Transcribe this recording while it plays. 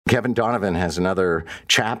Kevin Donovan has another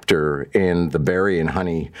chapter in the Barry and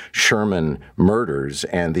Honey Sherman murders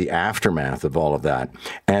and the aftermath of all of that.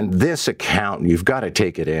 And this account, you've got to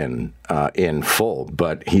take it in full,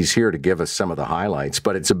 but he's here to give us some of the highlights.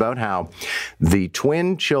 But it's about how the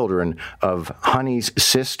twin children of Honey's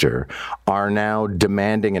sister are now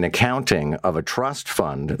demanding an accounting of a trust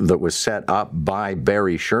fund that was set up by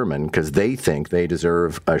Barry Sherman because they think they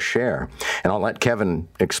deserve a share. And I'll let Kevin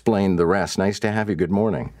explain the rest. Nice to have you. Good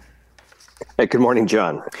morning. Hey, good morning,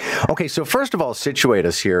 John. Okay, so first of all, situate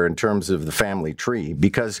us here in terms of the family tree,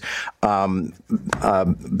 because Honey's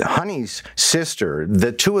sister,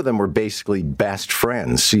 the two of them were basically best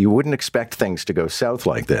friends, so you wouldn't expect things to go south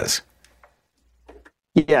like this.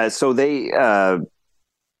 Yeah, so they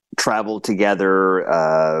traveled together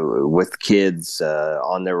with kids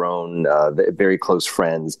on their own, very close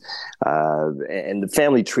friends. And the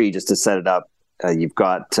family tree, just to set it up, you've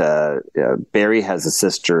got Barry has a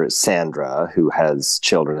sister, Sandra, who has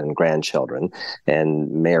children and grandchildren, and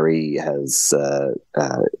Mary has,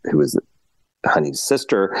 who is Honey's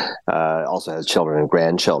sister, also has children and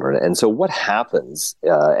grandchildren. And so what happens,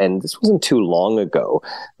 and this wasn't too long ago,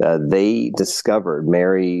 they discovered,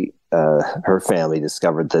 her family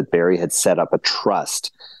discovered that Barry had set up a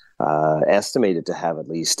trust estimated to have at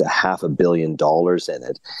least $500 million in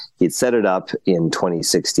it. He'd set it up in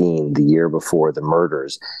 2016, the year before the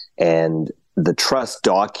murders, and the trust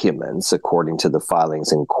documents, according to the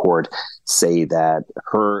filings in court, say that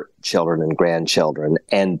her children and grandchildren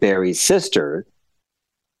and Barry's sister,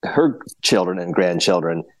 her children and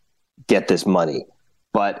grandchildren, get this money.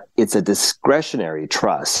 But it's a discretionary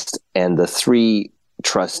trust, and the three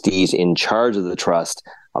trustees in charge of the trust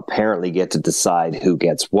apparently get to decide who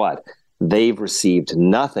gets what. They've received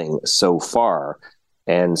nothing so far.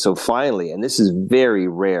 And so finally, and this is very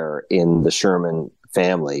rare in the Sherman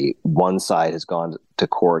family, one side has gone to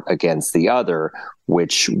court against the other,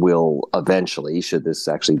 which will eventually, should this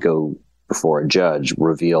actually go before a judge,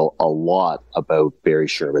 reveal a lot about Barry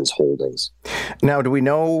Sherman's holdings. Now, do we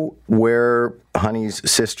know where Honey's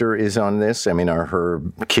sister is on this? I mean, are her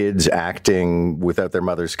kids acting without their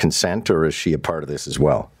mother's consent, or is she a part of this as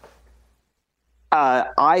well?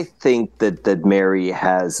 I think that Mary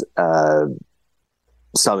has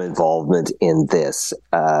some involvement in this.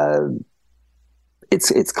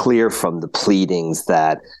 It's clear from the pleadings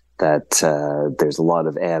that there's a lot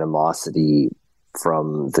of animosity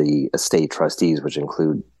from the estate trustees, which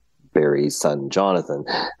include Barry's son, Jonathan,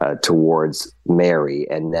 towards Mary.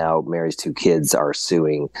 And now Mary's two kids are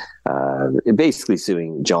basically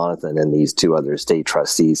suing Jonathan and these two other estate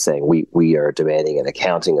trustees, saying we are demanding an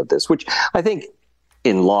accounting of this, which I think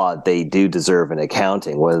in law, they do deserve an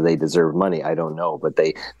accounting. Whether they deserve money, I don't know, but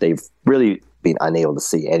they've really been unable to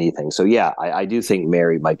see anything. So yeah, I do think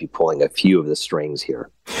Mary might be pulling a few of the strings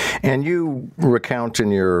here. And you recount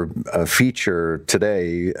in your feature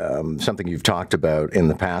today something you've talked about in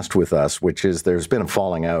the past with us, which is there's been a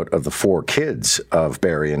falling out of the four kids of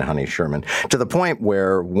Barry and Honey Sherman, to the point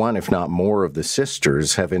where one, if not more, of the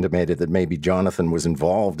sisters have intimated that maybe Jonathan was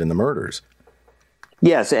involved in the murders.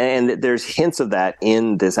 Yes, and there's hints of that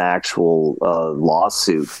in this actual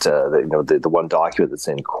lawsuit, the one document that's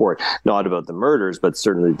in court, not about the murders, but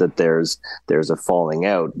certainly that there's a falling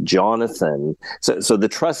out. Jonathan, so the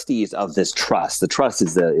trustees of this trust, the trust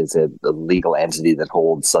is a legal entity that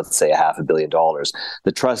holds, let's say, $500 million.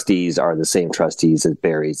 The trustees are the same trustees as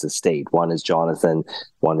Barry's estate. One is Jonathan,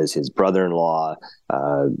 one is his brother-in-law,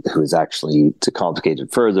 who is actually, to complicate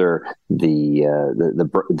it further,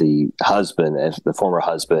 the husband, the former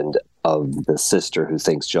husband of the sister who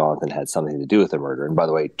thinks Jonathan had something to do with the murder. And by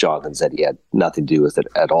the way, Jonathan said he had nothing to do with it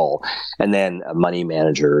at all. And then a money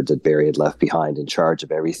manager that Barry had left behind in charge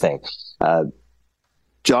of everything.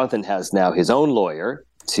 Jonathan has now his own lawyer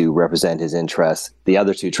to represent his interests. The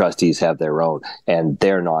other two trustees have their own, and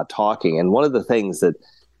they're not talking. And one of the things that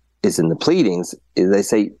is in the pleadings is they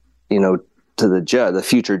say, to the judge, the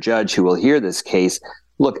future judge who will hear this case,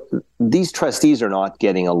 look, these trustees are not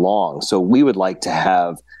getting along, so we would like to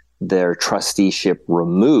have their trusteeship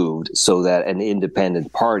removed so that an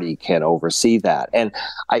independent party can oversee that. And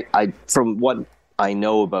I from what I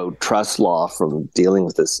know about trust law from dealing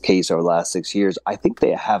with this case over the last 6 years, I think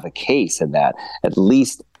they have a case in that, at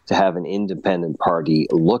least to have an independent party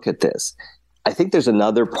look at this. I think there's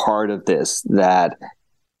another part of this that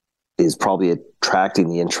is probably attracting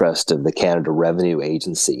the interest of the Canada Revenue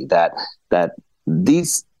Agency, that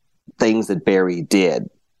these things that Barry did,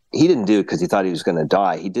 he didn't do it because he thought he was going to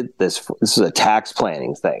die. He did this. This is a tax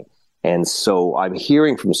planning thing. And so I'm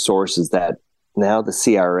hearing from sources that now the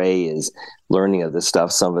CRA is learning of this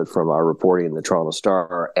stuff, some of it from our reporting in the Toronto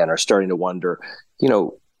Star, and are starting to wonder,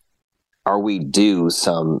 are we due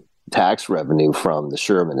some tax revenue from the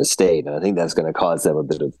Sherman estate? And I think that's going to cause them a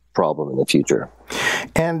bit of problem in the future.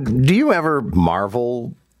 And do you ever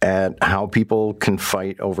marvel at how people can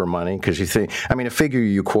fight over money? Because you think, I mean, a figure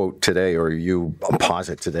you quote today or you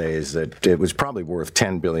posit today is that it was probably worth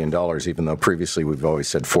 $10 billion, even though previously we've always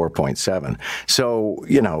said 4.7. So,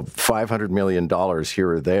 $500 million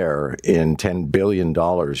here or there in $10 billion,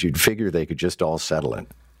 you'd figure they could just all settle it.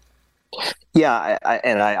 Yeah,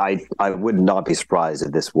 I would not be surprised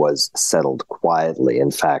if this was settled quietly. In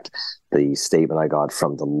fact, the statement I got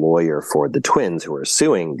from the lawyer for the twins who are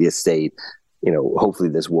suing the estate, hopefully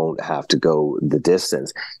this won't have to go the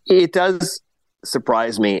distance. It does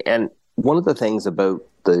surprise me. And one of the things about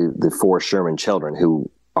the four Sherman children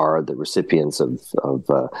who are the recipients of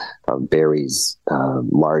Barry's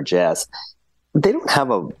largesse, they don't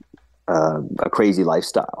have a crazy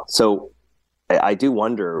lifestyle. So I do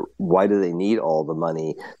wonder, why do they need all the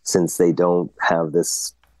money since they don't have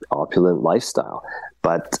this opulent lifestyle?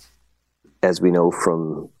 But as we know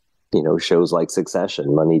from shows like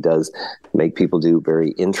Succession, money does make people do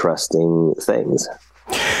very interesting things.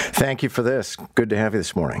 Thank you for this. Good to have you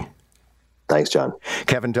this morning. Thanks, John.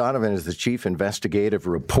 Kevin Donovan is the chief investigative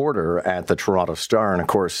reporter at the Toronto Star. And of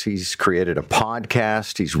course, he's created a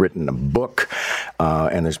podcast, he's written a book,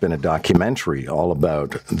 and there's been a documentary all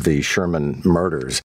about the Sherman murders.